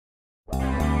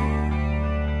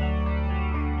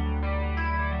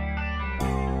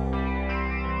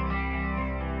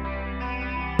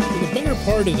better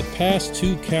part of the past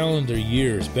 2 calendar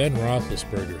years, Ben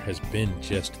Roethlisberger has been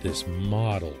just this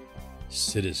model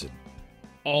citizen.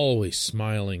 Always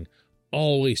smiling,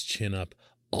 always chin up,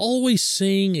 always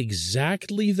saying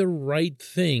exactly the right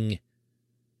thing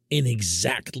in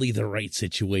exactly the right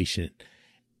situation.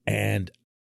 And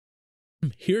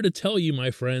I'm here to tell you,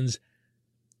 my friends,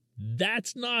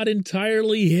 that's not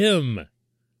entirely him.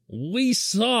 We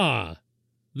saw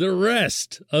the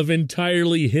rest of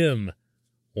entirely him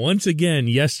once again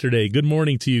yesterday. Good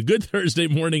morning to you. Good Thursday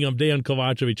morning. I'm Dejan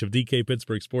Kovacevic of DK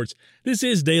Pittsburgh Sports. This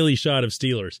is Daily Shot of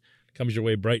Steelers. Comes your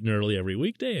way bright and early every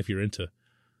weekday if you're into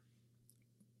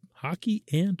hockey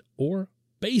and or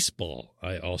baseball.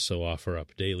 I also offer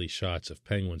up daily shots of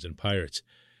Penguins and Pirates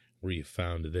where you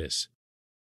found this.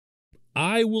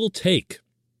 I will take,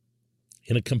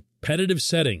 in a competitive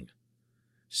setting,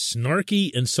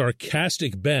 snarky and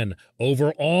sarcastic Ben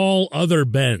over all other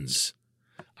Bens.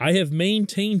 I have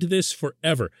maintained this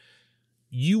forever.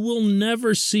 You will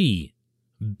never see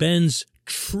Ben's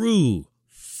true,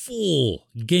 full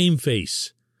game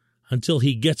face until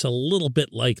he gets a little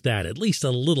bit like that, at least a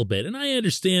little bit. And I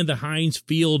understand the Heinz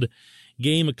Field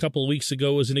game a couple of weeks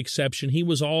ago was an exception. He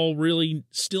was all really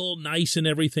still nice and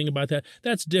everything about that.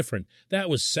 That's different. That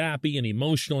was sappy and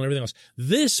emotional and everything else.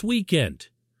 This weekend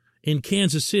in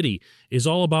Kansas City is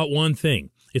all about one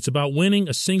thing. It's about winning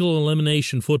a single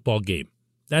elimination football game.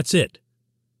 That's it.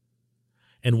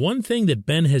 And one thing that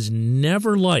Ben has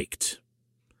never liked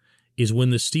is when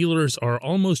the Steelers are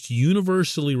almost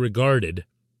universally regarded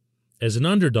as an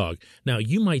underdog. Now,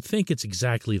 you might think it's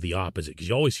exactly the opposite, because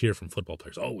you always hear from football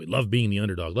players, oh, we love being the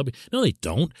underdog. No, they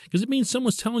don't, because it means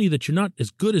someone's telling you that you're not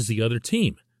as good as the other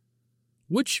team,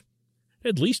 which,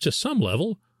 at least to some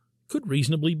level, could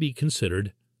reasonably be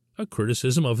considered a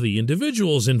criticism of the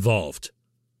individuals involved.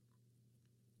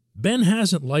 Ben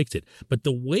hasn't liked it, but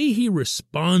the way he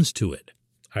responds to it,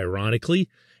 ironically,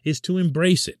 is to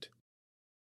embrace it,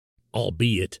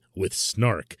 albeit with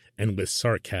snark and with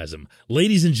sarcasm.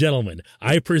 Ladies and gentlemen,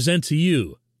 I present to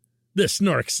you the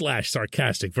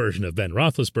snark/sarcastic version of Ben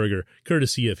Roethlisberger,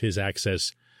 courtesy of his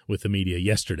access with the media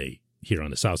yesterday here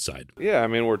on the South Side. Yeah, I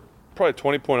mean, we're probably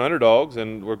 20-point underdogs,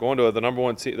 and we're going to the number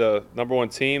one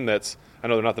team that's, I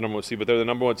know they're not the number one seed, but they're the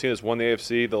number one team that's won the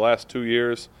AFC the last 2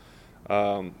 years.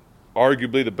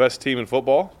 Arguably the best team in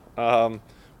football. We don't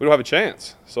have a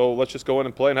chance, so let's just go in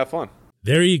and play and have fun.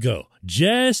 There you go.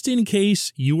 Just in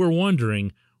case you were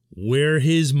wondering where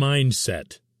his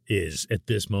mindset is at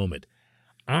this moment.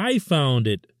 I found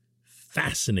it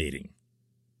fascinating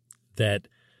that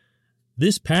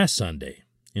this past Sunday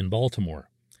in Baltimore,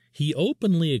 he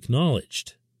openly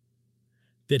acknowledged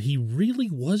that he really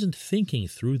wasn't thinking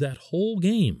through that whole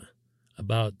game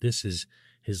about this is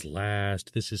his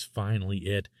last, this is finally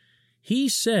it. He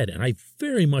said, and I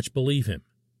very much believe him,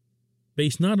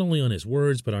 based not only on his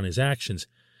words but on his actions,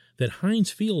 that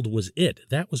Heinz Field was it.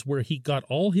 That was where he got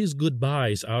all his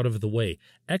goodbyes out of the way,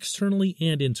 externally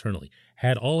and internally.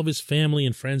 Had all of his family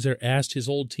and friends there, asked his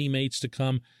old teammates to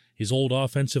come, his old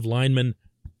offensive linemen.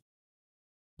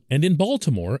 And in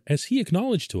Baltimore, as he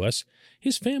acknowledged to us,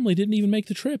 his family didn't even make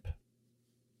the trip.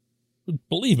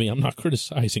 Believe me, I'm not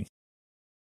criticizing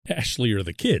Ashley or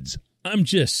the kids. I'm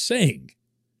just saying,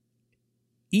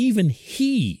 even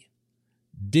he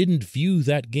didn't view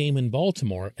that game in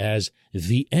Baltimore as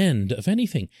the end of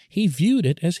anything. He viewed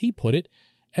it, as he put it,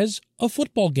 as a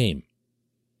football game.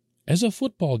 As a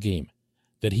football game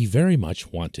that he very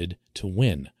much wanted to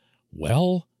win.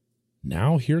 Well,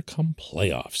 now here come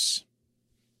playoffs.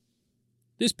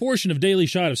 This portion of Daily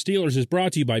Shot of Steelers is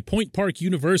brought to you by Point Park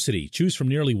University. Choose from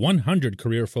nearly 100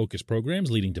 career-focused programs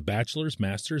leading to bachelor's,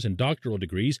 master's, and doctoral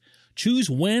degrees.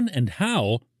 Choose when and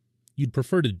how you'd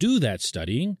prefer to do that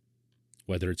studying,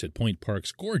 whether it's at Point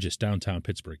Park's gorgeous downtown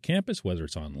Pittsburgh campus, whether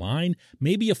it's online,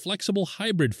 maybe a flexible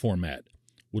hybrid format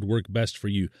would work best for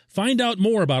you. Find out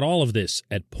more about all of this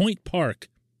at pointpark.edu.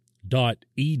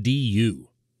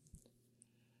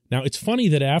 Now, it's funny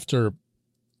that after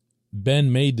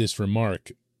Ben made this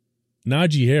remark,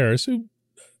 Najee Harris, who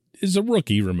is a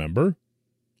rookie, remember,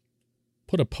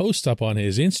 put a post up on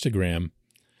his Instagram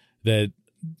that,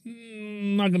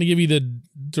 I'm not going to give you the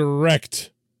direct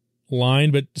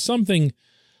line, but something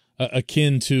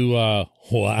akin to,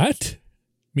 what?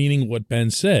 Meaning what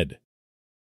Ben said.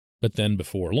 But then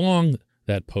before long,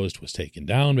 that post was taken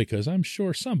down because I'm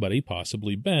sure somebody,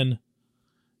 possibly Ben,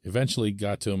 eventually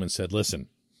got to him and said, listen,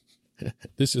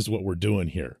 this is what we're doing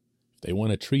here. If they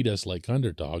want to treat us like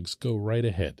underdogs, go right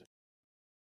ahead.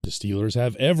 The Steelers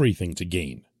have everything to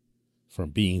gain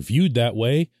from being viewed that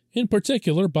way, in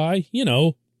particular by,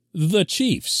 the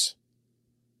Chiefs.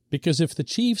 Because if the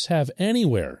Chiefs have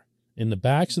anywhere in the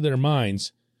backs of their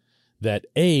minds that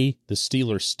A, the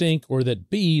Steelers stink, or that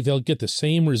B, they'll get the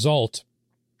same result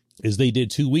as they did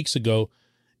 2 weeks ago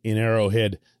in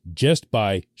Arrowhead just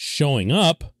by showing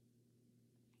up,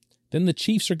 then the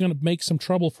Chiefs are going to make some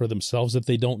trouble for themselves that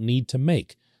they don't need to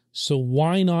make. So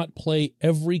why not play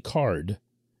every card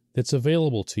that's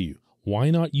available to you? Why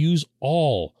not use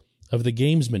all of the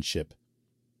gamesmanship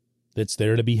that's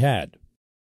there to be had?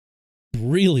 I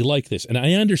really like this, and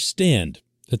I understand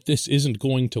that this isn't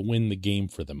going to win the game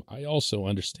for them. I also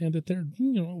understand that they're,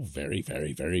 very,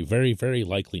 very, very, very, very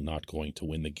likely not going to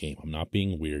win the game. I'm not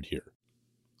being weird here.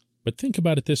 But think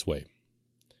about it this way.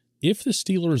 If the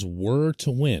Steelers were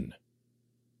to win,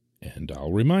 and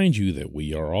I'll remind you that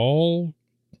we are all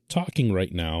talking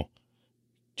right now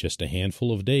just a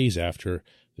handful of days after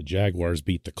the Jaguars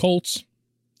beat the Colts.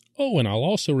 Oh, and I'll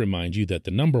also remind you that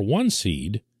the number 1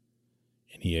 seed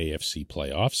in the AFC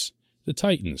playoffs, the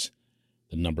Titans,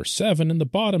 the number 7 and the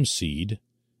bottom seed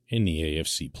in the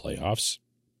AFC playoffs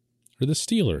are the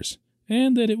Steelers,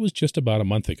 and that it was just about a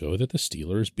month ago that the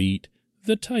Steelers beat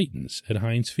the Titans at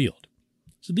Heinz Field.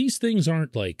 So these things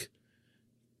aren't like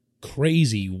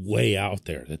crazy way out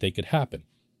there that they could happen.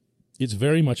 It's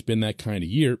very much been that kind of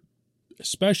year,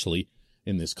 especially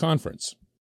in this conference.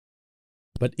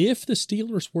 But if the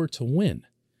Steelers were to win,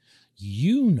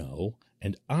 you know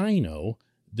and I know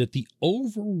that the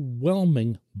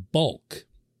overwhelming bulk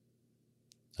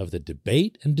of the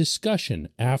debate and discussion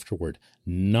afterward,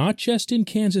 not just in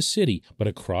Kansas City, but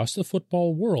across the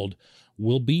football world,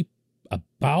 will be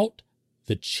about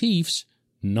the Chiefs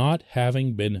not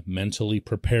having been mentally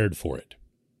prepared for it.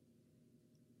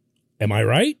 Am I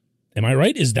right? Am I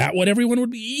right? Is that what everyone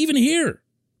would be? Even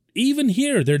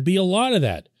here, there'd be a lot of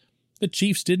that. The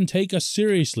Chiefs didn't take us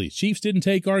seriously. Chiefs didn't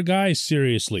take our guys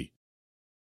seriously.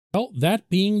 Well, that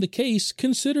being the case,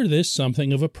 consider this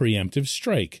something of a preemptive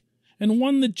strike, and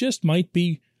one that just might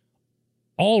be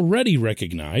already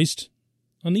recognized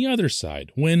on the other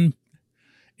side. When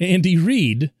Andy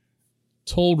Reid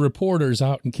told reporters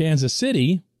out in Kansas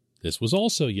City, this was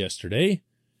also yesterday,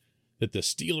 that the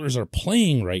Steelers are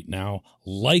playing right now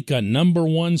like a number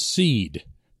 1 seed.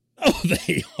 Oh,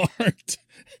 they aren't.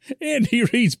 Andy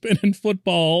Reid's been in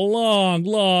football a long,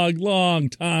 long, long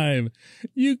time.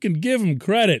 You can give him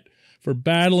credit for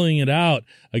battling it out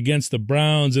against the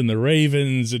Browns and the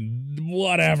Ravens and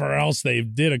whatever else they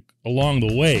did along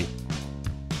the way.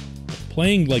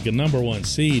 Playing like a number 1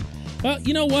 seed. Well,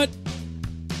 you know what?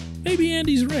 Maybe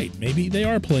Andy's right. Maybe they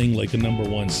are playing like a number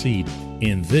 1 seed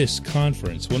in this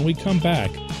conference. When we come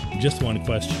back, just one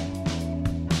question.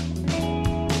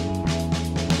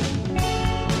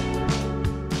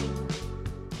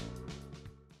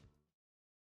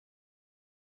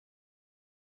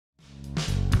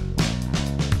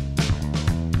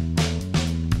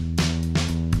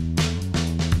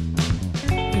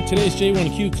 Today's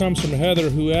J1Q comes from Heather,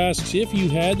 who asks, if you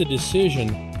had the decision,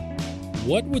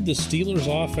 what would the Steelers'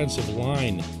 offensive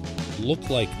line look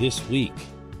like this week?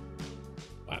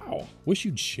 Wow, wish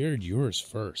you'd shared yours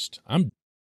first. I'm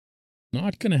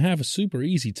not going to have a super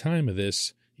easy time of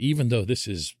this, even though this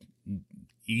is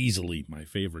easily my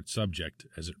favorite subject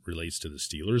as it relates to the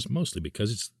Steelers, mostly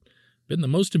because it's been the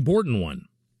most important one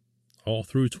all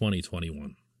through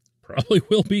 2021. Probably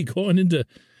will be going into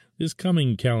this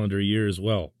coming calendar year as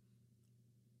well.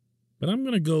 But I'm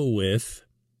going to go with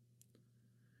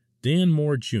Dan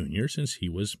Moore Jr., since he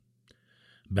was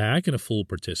back and a full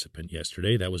participant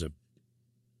yesterday. That was a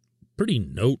pretty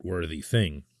noteworthy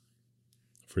thing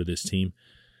for this team.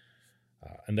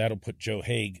 And that'll put Joe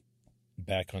Haig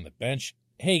back on the bench.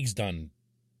 Haig's done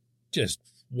just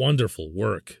wonderful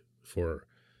work for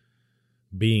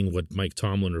being what Mike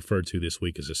Tomlin referred to this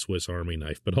week as a Swiss Army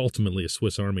knife. But ultimately, a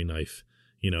Swiss Army knife,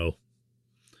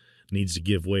 needs to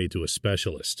give way to a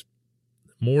specialist.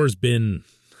 Moore's been,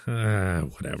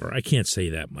 whatever. I can't say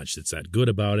that much that's that good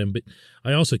about him, but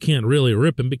I also can't really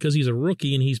rip him because he's a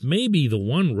rookie, and he's maybe the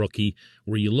one rookie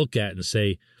where you look at and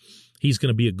say he's going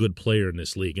to be a good player in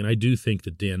this league. And I do think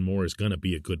that Dan Moore is going to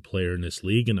be a good player in this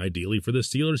league, and ideally for the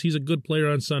Steelers, he's a good player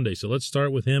on Sunday. So let's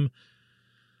start with him.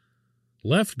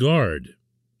 Left guard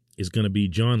is going to be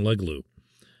John Leglue.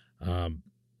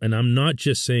 And I'm not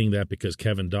just saying that because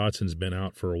Kevin Dotson's been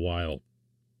out for a while.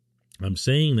 I'm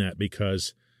saying that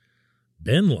because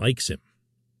Ben likes him.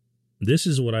 This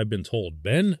is what I've been told.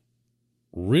 Ben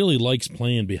really likes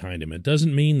playing behind him. It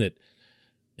doesn't mean that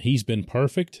he's been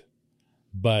perfect,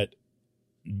 but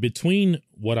between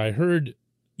what I heard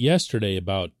yesterday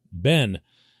about Ben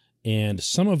and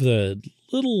some of the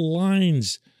little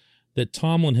lines that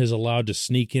Tomlin has allowed to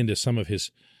sneak into some of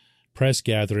his press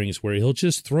gatherings where he'll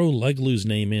just throw Legley's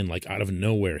name in like out of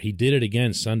nowhere. He did it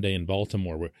again Sunday in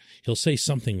Baltimore, where he'll say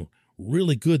something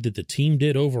really good that the team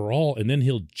did overall, and then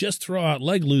he'll just throw out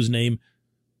Legley's name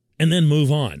and then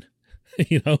move on.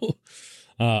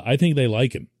 I think they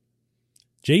like him.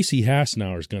 J.C.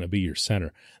 Hassenauer is going to be your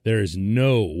center. There is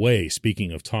no way,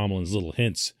 speaking of Tomlin's little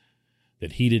hints,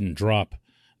 that he didn't drop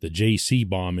the J.C.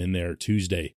 bomb in there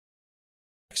Tuesday.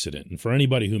 Accident. And for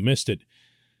anybody who missed it,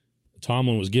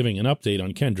 Tomlin was giving an update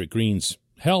on Kendrick Green's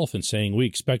health and saying we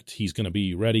expect he's going to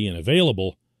be ready and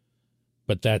available.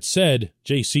 But that said,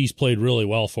 JC's played really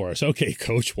well for us. Okay,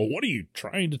 Coach, well, what are you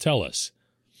trying to tell us?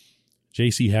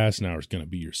 J.C. Hassenauer is going to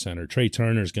be your center. Trey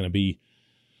Turner is going to be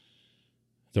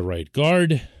the right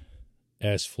guard,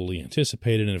 as fully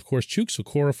anticipated. And, of course, Chuks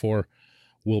Okorafor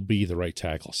will be the right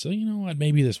tackle. So, you know what?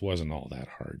 Maybe this wasn't all that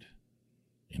hard.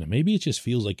 Maybe it just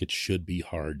feels like it should be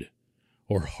hard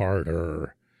or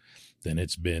harder than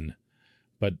it's been.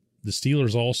 But the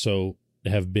Steelers also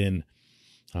have been,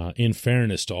 in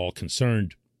fairness to all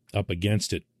concerned, up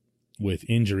against it with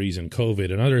injuries and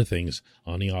COVID and other things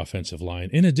on the offensive line,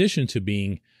 in addition to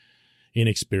being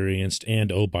inexperienced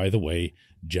and, oh, by the way,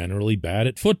 generally bad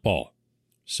at football.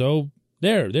 So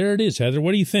there it is, Heather.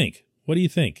 What do you think?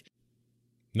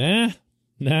 Nah,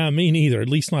 me neither, at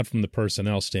least not from the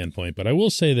personnel standpoint. But I will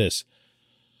say this.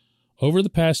 Over the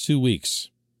past 2 weeks,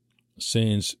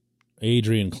 since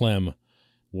Adrian Clem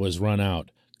was run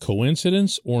out,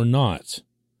 coincidence or not,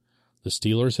 the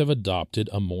Steelers have adopted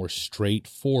a more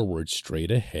straightforward,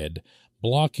 straight-ahead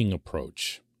blocking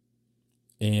approach.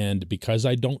 And because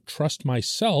I don't trust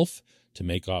myself to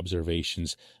make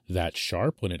observations that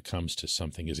sharp when it comes to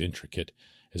something as intricate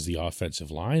as the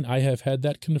offensive line, I have had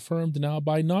that confirmed now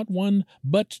by not one,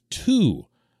 but two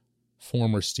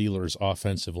former Steelers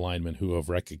offensive linemen who have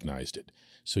recognized it.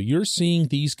 So you're seeing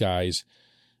these guys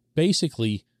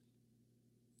basically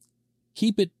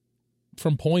keep it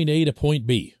from point A to point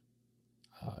B.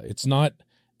 It's not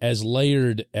as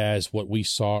layered as what we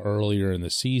saw earlier in the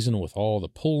season with all the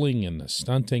pulling and the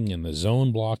stunting and the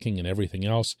zone blocking and everything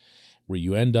else, where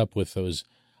you end up with those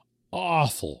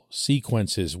awful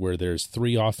sequences where there's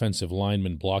 3 offensive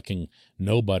linemen blocking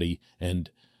nobody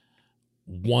and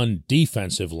 1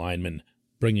 defensive lineman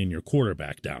bringing your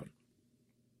quarterback down.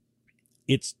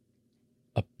 It's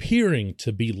appearing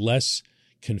to be less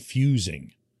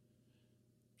confusing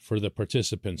for the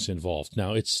participants involved.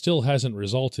 Now, it still hasn't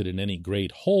resulted in any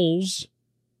great holes,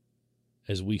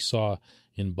 as we saw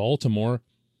in Baltimore.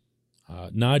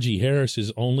 Najee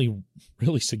Harris's only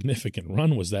really significant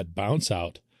run was that bounce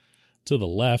out to the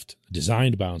left,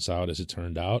 designed bounce out, as it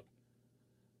turned out.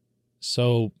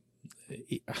 So,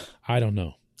 I don't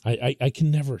know. I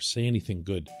can never say anything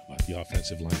good about the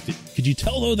offensive line. Could you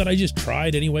tell, though, that I just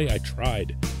tried anyway? I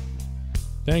tried.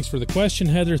 Thanks for the question,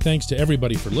 Heather. Thanks to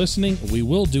everybody for listening. We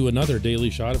will do another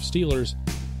Daily Shot of Steelers,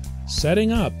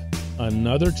 setting up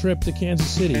another trip to Kansas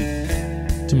City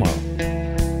tomorrow.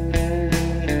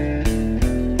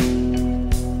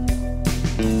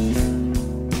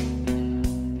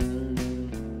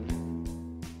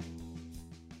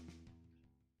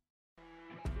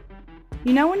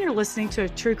 You know when you're listening to a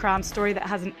true crime story that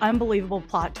has an unbelievable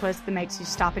plot twist that makes you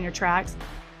stop in your tracks?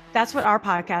 That's what our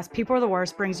podcast, People Are the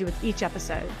Worst, brings you with each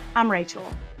episode. I'm Rachel.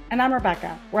 And I'm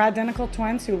Rebecca. We're identical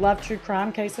twins who love true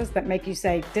crime cases that make you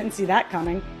say, didn't see that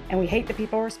coming, and we hate the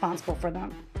people responsible for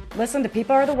them. Listen to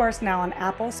People Are the Worst now on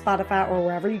Apple, Spotify, or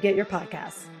wherever you get your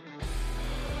podcasts.